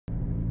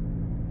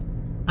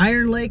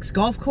Iron Lakes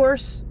Golf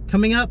Course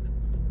coming up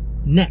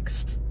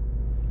next.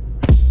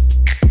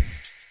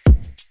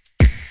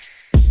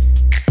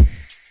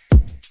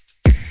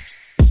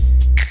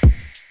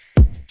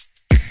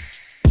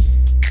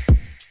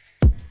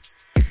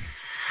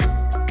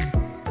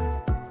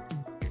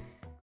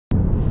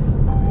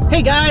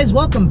 Hey guys,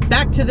 welcome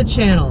back to the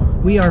channel.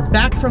 We are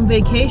back from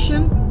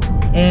vacation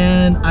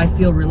and I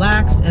feel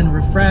relaxed and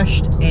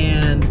refreshed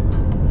and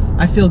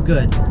I feel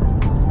good.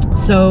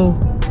 So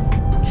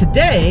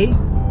today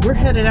we're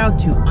headed out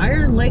to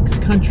Iron Lakes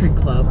Country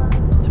Club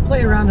to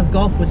play a round of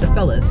golf with the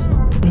fellas.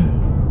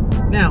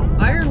 Now,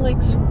 Iron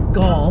Lakes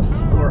Golf,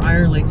 or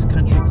Iron Lakes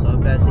Country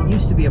Club, as it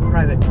used to be a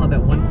private club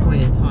at one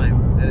point in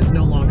time, that is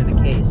no longer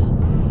the case,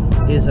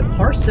 is a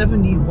par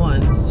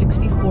 71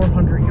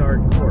 6,400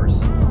 yard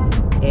course.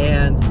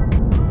 And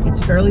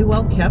it's fairly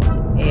well kept,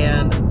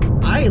 and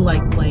I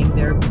like playing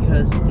there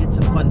because it's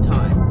a fun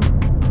time.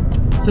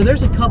 So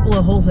there's a couple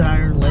of holes at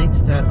Iron Lakes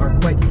that are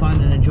quite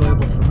fun and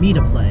enjoyable for me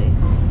to play.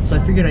 So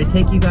I figured I'd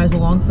take you guys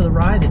along for the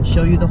ride and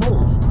show you the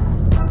holes.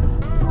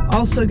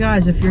 Also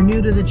guys, if you're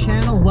new to the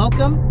channel,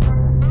 welcome.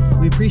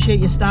 We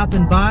appreciate you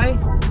stopping by.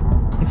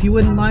 If you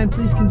wouldn't mind,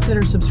 please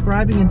consider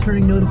subscribing and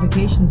turning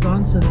notifications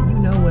on so that you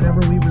know whenever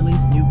we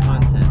release new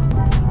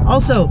content.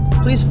 Also,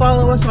 please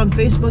follow us on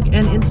Facebook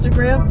and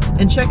Instagram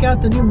and check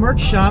out the new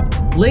merch shop.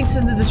 Links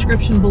in the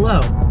description below.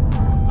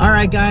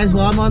 Alright guys,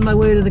 well I'm on my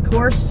way to the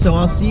course, so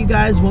I'll see you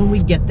guys when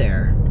we get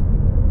there.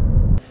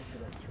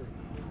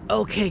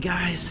 Okay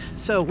guys,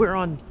 so we're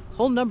on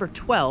hole number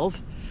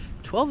 12.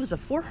 12 is a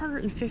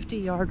 450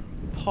 yard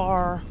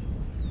par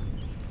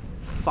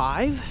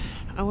 5,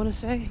 I want to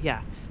say.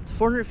 Yeah, it's a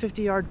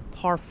 450 yard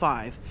par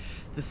 5.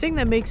 The thing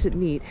that makes it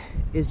neat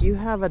is you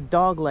have a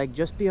dog leg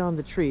just beyond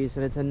the trees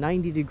and it's a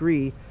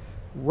 90-degree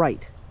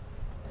right.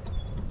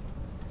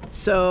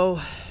 So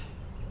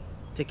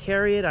to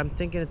carry it, I'm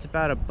thinking it's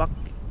about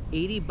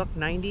 $180,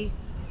 $190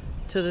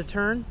 to the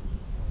turn.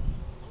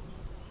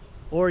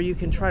 Or you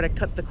can try to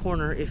cut the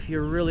corner if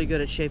you're really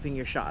good at shaping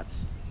your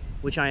shots,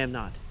 which I am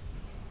not.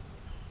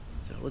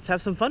 So let's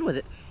have some fun with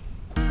it.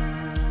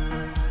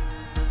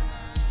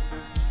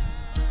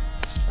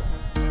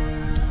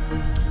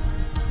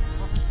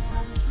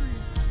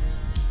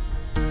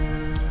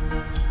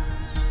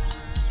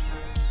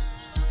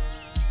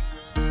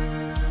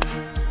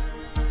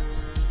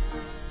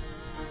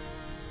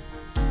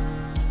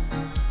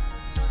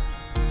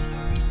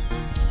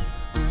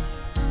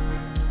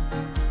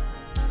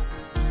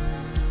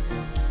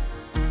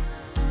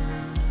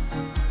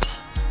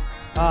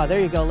 Ah,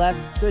 there you go, Les.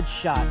 Good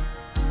shot.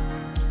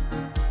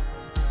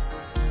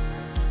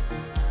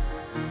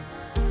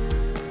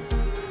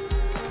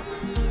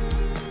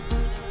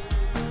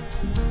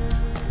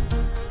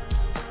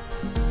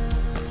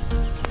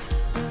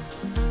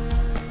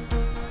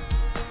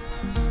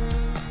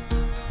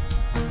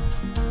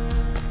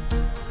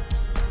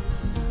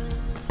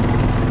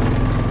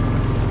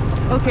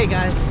 Okay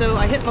guys, so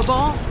I hit my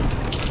ball.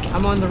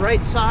 I'm on the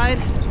right side,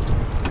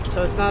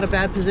 so it's not a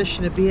bad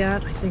position to be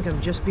at. I think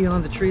I'm just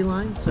beyond the tree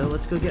line, so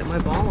let's go get my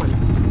ball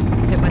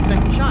and hit my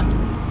second shot.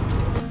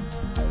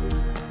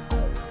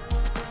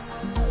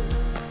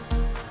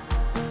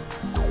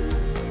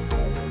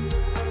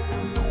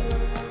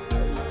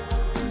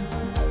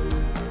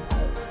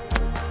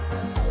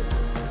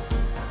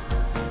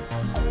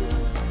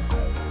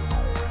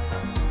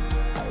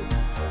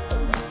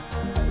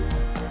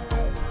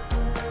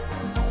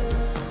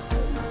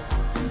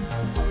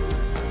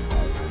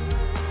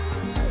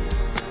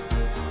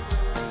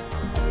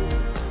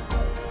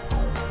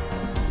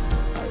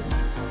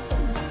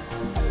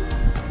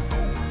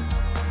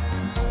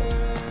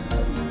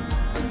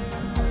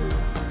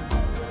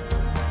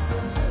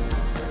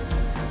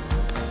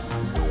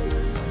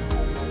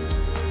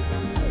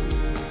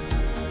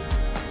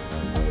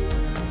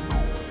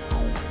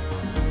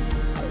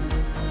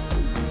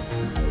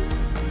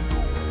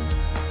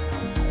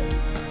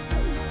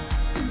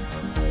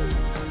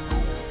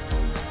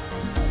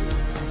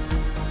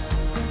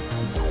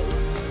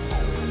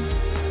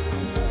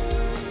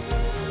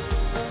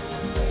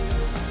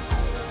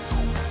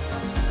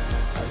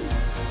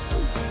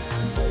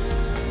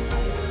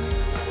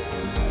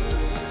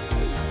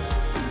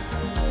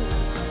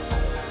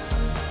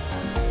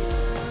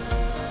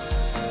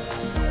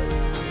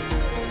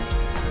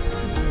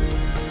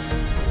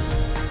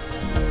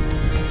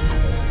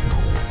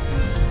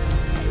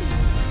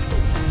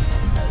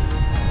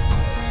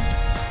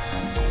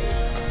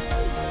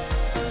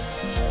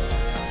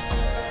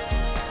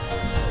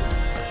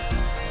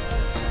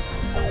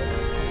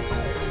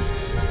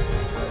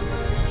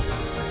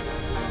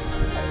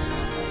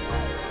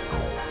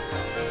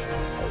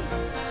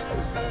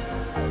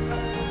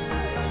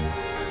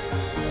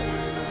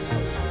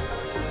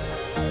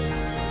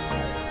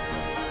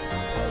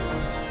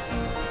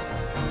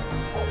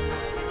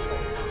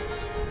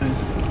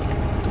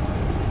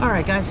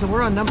 Alright guys, so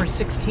we're on number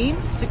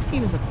 16.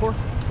 16 is a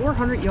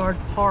 400 yard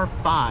par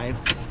 5,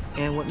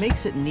 and what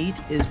makes it neat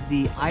is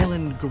the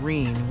island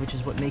green, which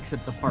is what makes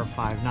it the par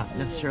 5, not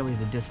necessarily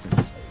the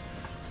distance.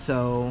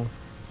 So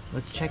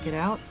let's check it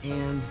out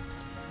and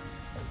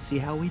see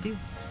how we do.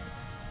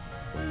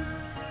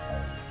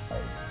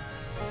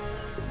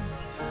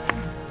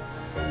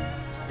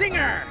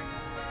 Stinger!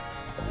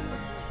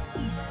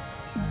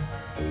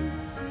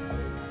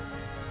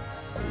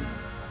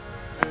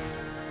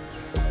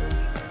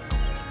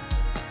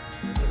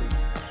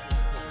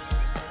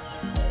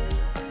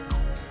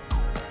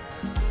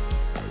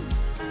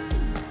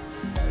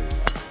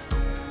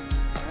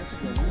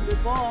 That's a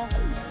good ball.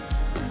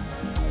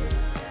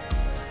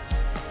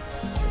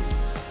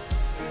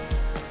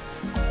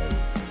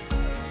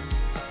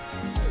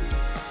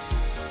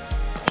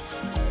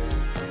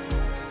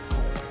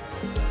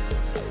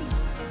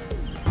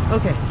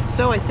 Okay,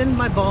 so I thinned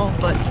my ball,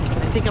 but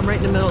I think I'm right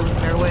in the middle of the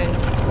fairway.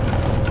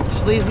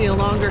 Just leaves me a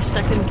longer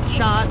second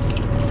shot,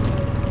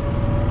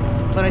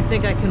 but I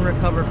think I can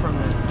recover from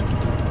this.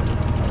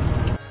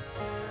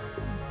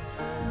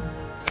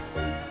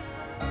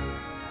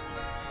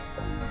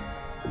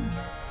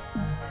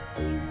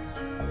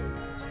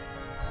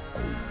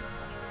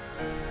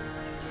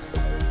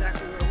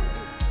 Exactly where I want to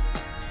be.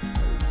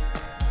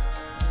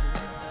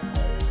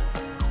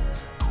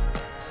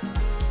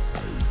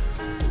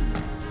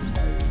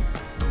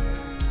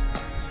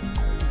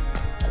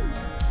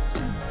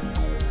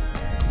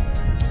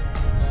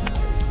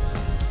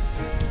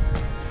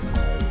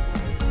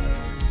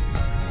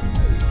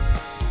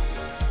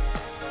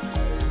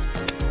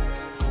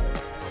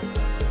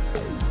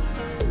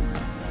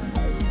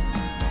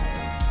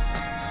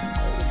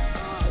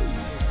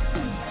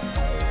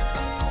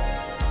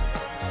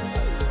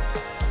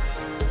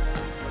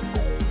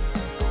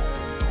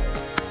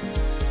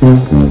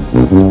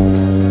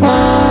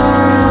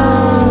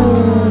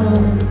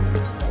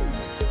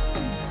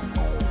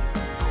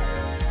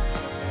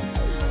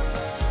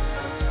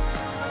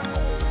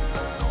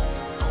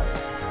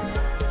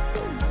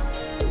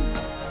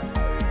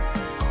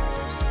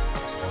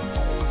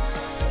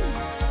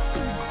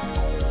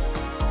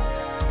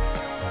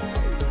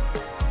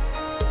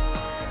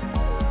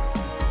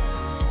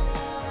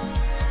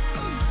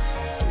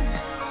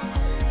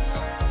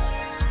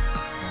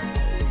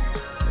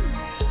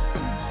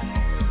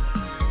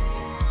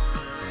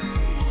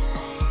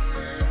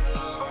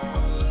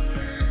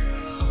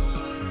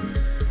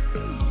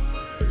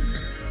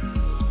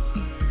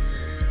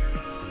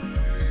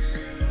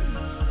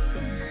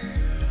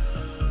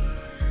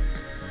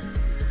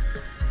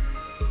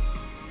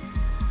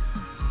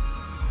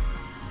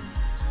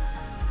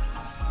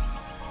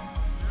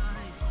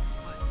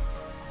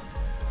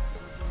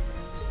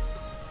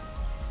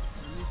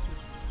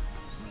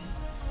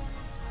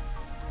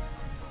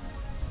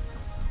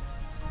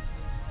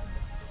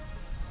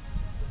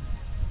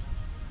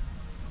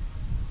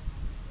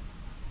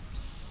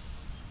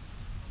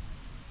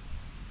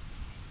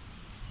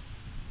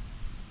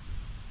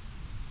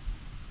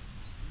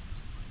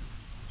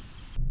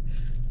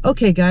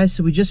 Okay guys,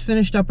 so we just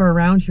finished up our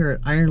round here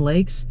at Iron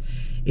Lakes.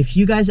 If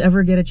you guys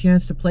ever get a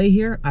chance to play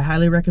here, I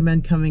highly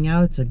recommend coming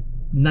out. It's a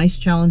nice,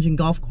 challenging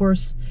golf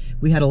course.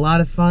 We had a lot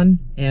of fun,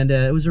 and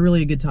it was a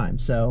really good time.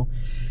 So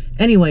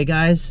anyway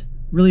guys,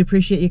 really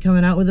appreciate you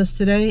coming out with us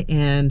today,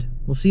 and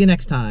we'll see you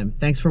next time.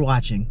 Thanks for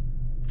watching.